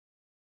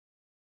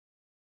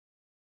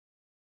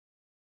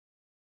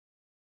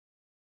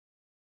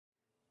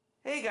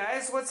Hey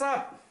guys, what's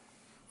up?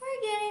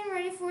 We're getting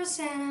ready for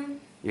Santa.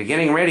 You're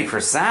getting ready for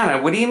Santa?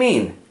 What do you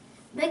mean?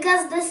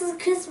 Because this is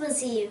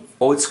Christmas Eve.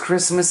 Oh, it's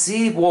Christmas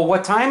Eve? Well,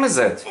 what time is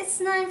it? It's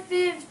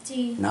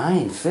 9:50.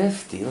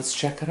 9:50. Let's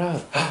check it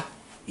out.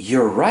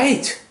 You're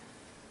right.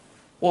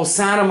 Well,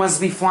 Santa must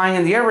be flying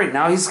in the air right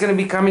now. He's going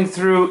to be coming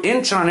through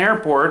Incheon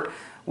Airport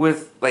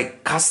with,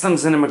 like,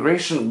 customs and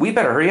immigration. We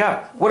better hurry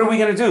up. What are we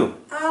going to do?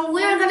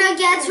 We're gonna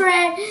get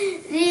ready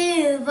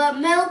the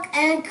milk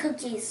and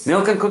cookies.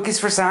 Milk and cookies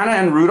for Santa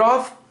and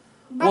Rudolph?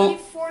 But Well,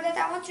 before that,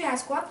 I want to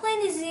ask, what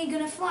plane is he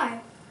gonna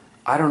fly?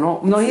 I don't know.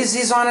 No,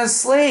 he's on his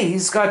sleigh.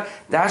 He's got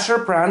Dasher,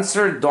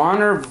 Prancer,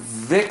 Donner,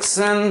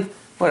 Vixen,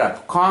 what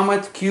up?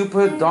 Comet,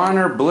 Cupid,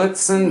 Donner,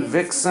 Blitzen,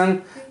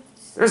 Vixen.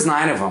 There's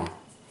 9 of them.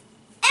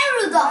 And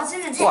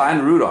Rudolph. Well,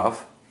 and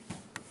Rudolph.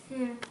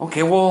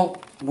 Okay, well,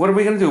 what are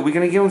we going to do? We're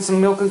going to give him some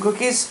milk and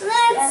cookies?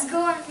 Let's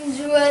go and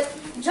do it.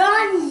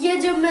 John,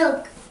 you do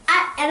milk.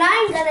 And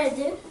I'm gonna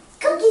do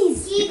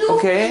cookies.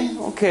 Okay.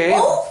 Okie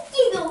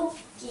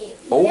dokie.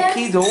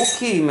 Okie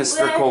dokie,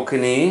 Mr.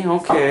 Kokanee.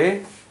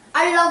 Okay.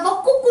 I love a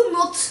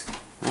coconut.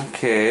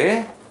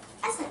 Okay.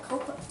 That's a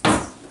coconut.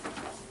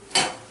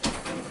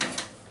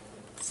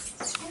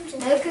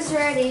 Milk is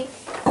ready.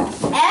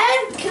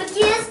 And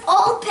cookies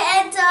all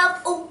panned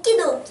up. Okie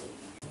dokie.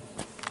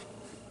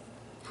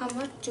 How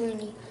much do we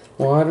need?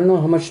 Well, I don't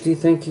know. How much do you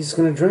think he's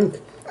going to drink?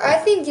 I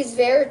think he's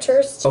very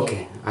thirsty.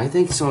 Okay, I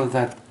think so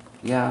that,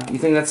 yeah. You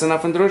think that's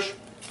enough, Andrush?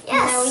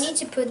 Yes. Now we need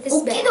to put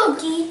this back.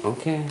 Okie dokie.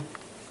 Okay.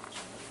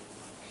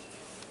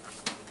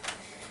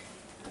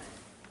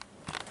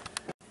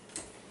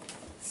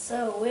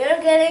 So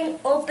we're getting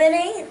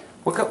opening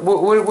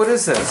What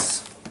is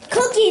this?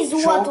 cookies.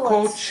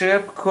 Choco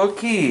chip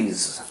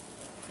cookies.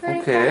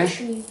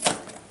 Okay.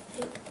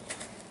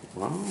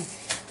 Wow.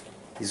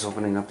 He's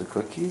opening up the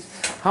cookies.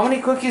 How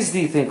many cookies do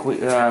you think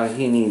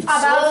he needs?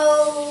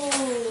 About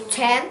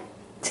 10.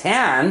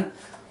 10?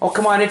 Oh,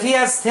 come on. If he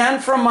has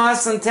 10 from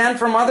us and 10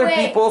 from other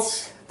people,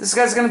 this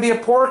guy's going to be a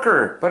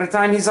porker by the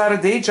time he's out of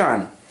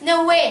Daejeon.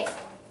 No, wait.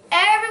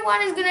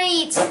 Everyone is gonna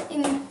eat.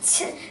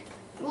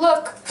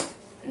 Look,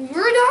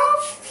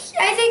 Rudolph,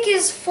 I think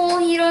is full.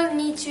 He doesn't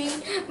need to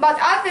eat. But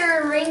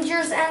other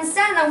rangers and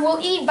Santa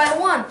will eat by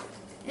one.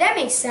 That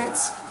makes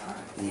sense.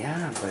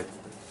 Yeah, but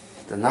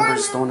the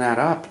numbers don't add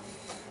up.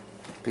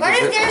 What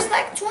if there's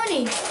like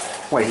 20?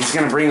 Wait, he's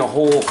going to bring a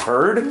whole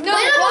herd? No,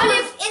 what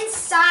if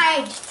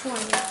inside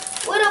 20?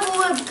 What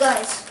if,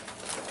 guys?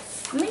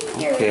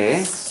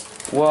 Okay.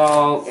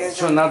 Well,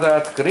 so another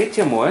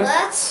открытие мой.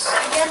 Let's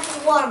get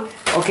one.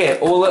 Okay,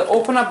 well,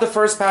 open up the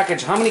first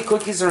package. How many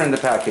cookies are in the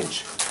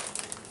package?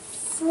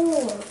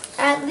 4.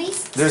 At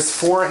least. There's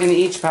 4 in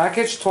each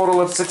package, total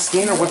of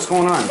 16, or what's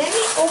going on? Let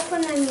me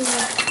open them.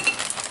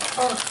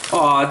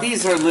 Oh,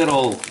 these are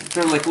little,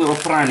 they're like little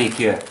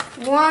praniki.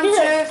 1,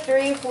 2,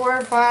 3,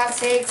 4, 5,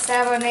 6,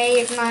 7,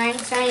 8, 9,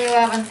 10,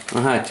 11.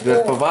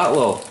 Теперь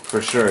поватло,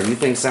 for sure. You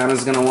think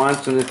Santa's gonna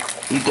want to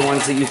eat the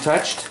ones that you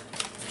touched?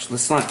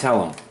 Let's not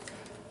tell him.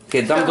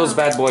 Okay, dump those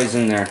bad boys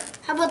in there.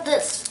 How about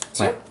this?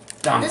 Right,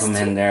 dump them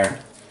in there.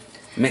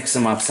 Mix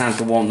them up.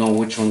 Santa won't know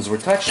which ones were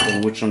touched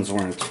and which ones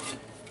weren't.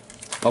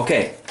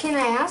 Okay. Can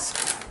I ask?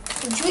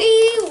 Did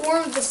we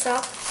warm this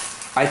up?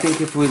 I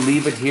think if we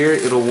leave it here,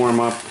 it'll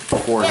warm up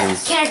for him.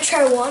 Can I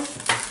try one?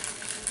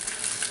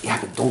 Yeah,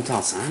 but don't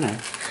tell Santa.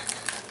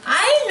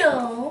 I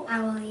know. I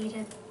will eat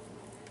it.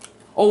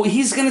 Oh,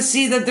 he's gonna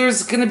see that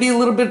there's gonna be a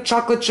little bit of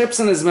chocolate chips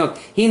in his milk.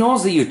 He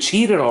knows that you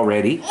cheated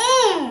already.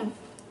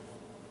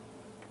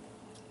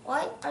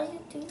 Why are you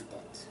doing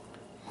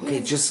that?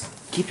 Okay, just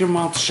keep your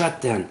mouth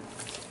shut then.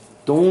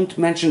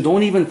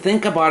 Don't even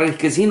think about it,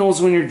 because he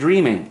knows when you're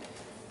dreaming.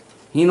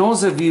 He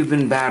knows if you've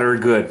been bad or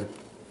good.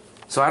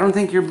 So I don't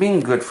think you're being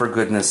good for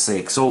goodness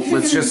sake. So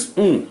let's just,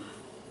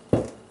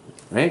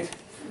 right?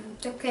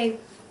 Okay.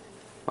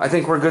 I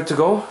think we're good to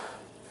go.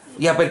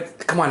 Yeah, but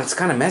come on, it's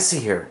kind of messy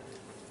here,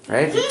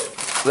 right?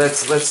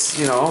 Let's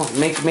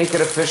make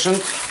it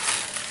efficient,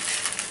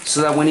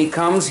 so that when he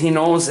comes, he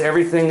knows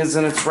everything is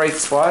in its right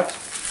spot.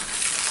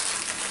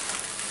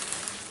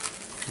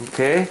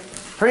 Okay,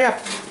 hurry up.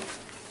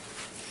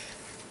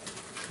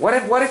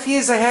 What if he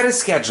is ahead of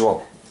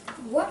schedule?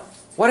 What?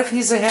 What if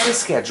he's ahead of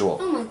schedule?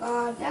 Oh my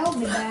god, that would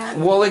be bad.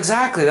 Well,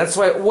 exactly. That's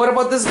why. What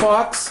about this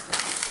box?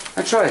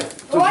 What if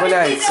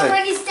he's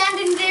already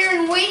standing there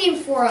and waiting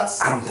for us?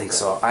 I don't think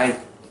so.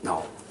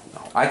 No.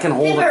 I can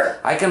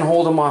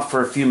hold him off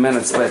for a few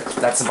minutes, but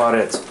that's about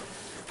it.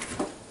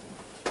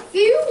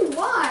 Few?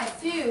 Why?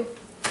 Few.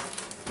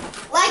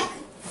 Like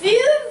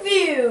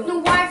few. No,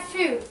 why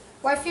few?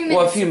 Why few minutes?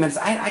 Well, a few minutes.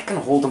 I can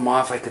hold him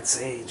off. I could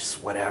say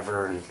just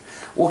whatever. And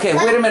okay,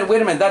 wait a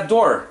minute. That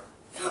door.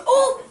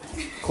 Oh.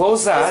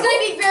 Close that. It's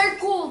gonna be very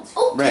cold.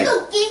 Right.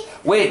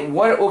 Wait,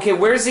 what? Okay,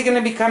 where is he going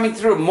to be coming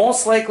through?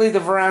 Most likely the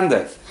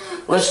veranda.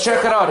 Let's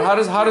check it out.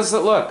 How does it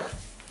look?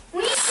 We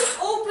need to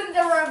open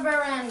the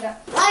veranda.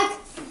 Like.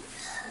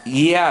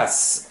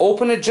 Yes,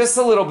 open it just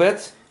a little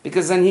bit,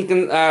 because then he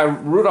can.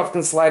 Rudolph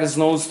can slide his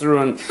nose through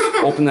and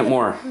open it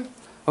more.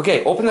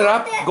 Okay, open it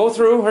up. Go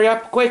through. Hurry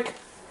up, quick.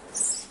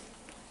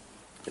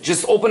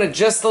 Just open it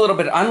just a little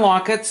bit.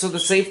 Unlock it so the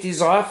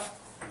safety's off.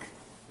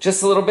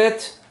 Just a little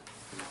bit.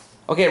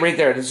 Okay, right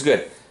there. That's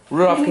good.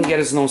 Rudolph can get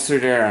his nose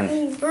through there.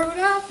 And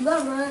Rudolph the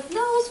red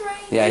nose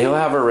right. yeah, he'll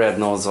have a red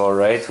nose, all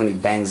right, when he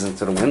bangs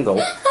into the window.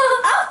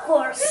 Of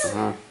course.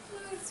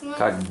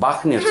 Как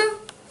бахнет.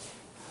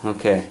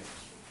 Okay.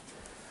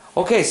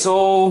 Okay,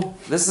 so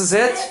this is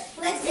it?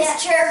 Let's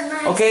this chair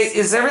nice. Okay,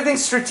 is everything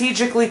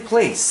strategically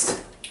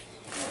placed?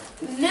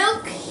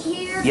 Milk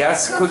here.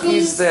 Yes,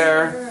 cookies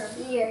there.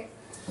 Here.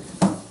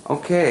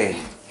 Okay.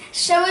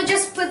 Shall we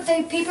just put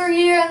the paper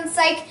here and it's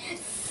like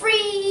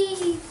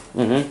free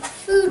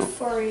food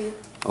for you?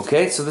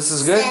 Okay, so this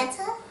is good?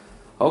 Santa?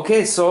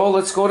 Okay, so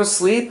let's go to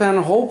sleep and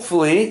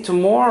hopefully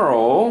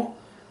tomorrow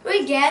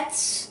We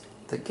get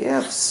the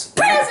gifts.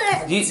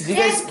 present. Do you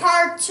This guys,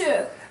 part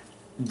 2.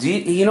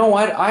 you know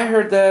what? I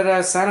heard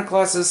that Santa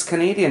Claus is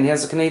Canadian. He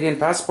has a Canadian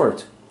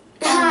passport.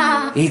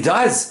 He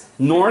does.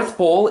 North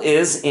Pole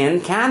is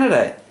in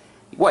Canada.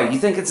 What, you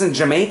think it's in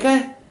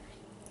Jamaica?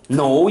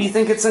 No, you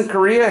think it's in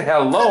Korea?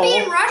 Hello. Could be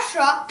in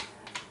Russia.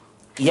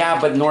 Yeah,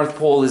 but North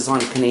Pole is on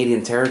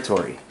Canadian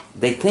territory.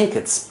 They think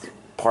it's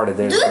part of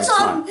theirs, but it's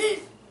not.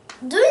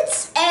 Do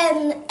it's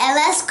in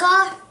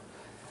Alaska?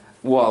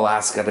 Well,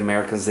 Alaska, the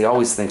Americans, they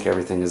always think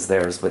everything is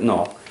theirs, but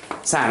no.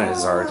 Santa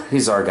is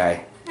he's our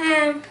guy.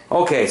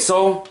 Okay,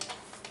 so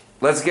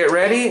let's get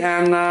ready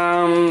and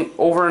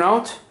over and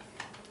out.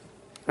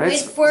 Right?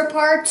 Wait for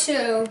part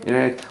 2.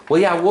 Well,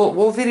 yeah,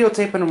 we'll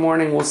videotape in the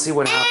morning. We'll see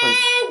what happens.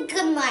 And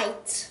good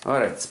night. All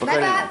right,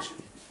 Bye-bye.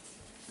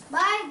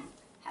 Bye.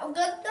 Have a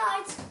good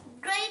night.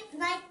 Great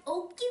night.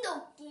 Okie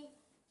dokie.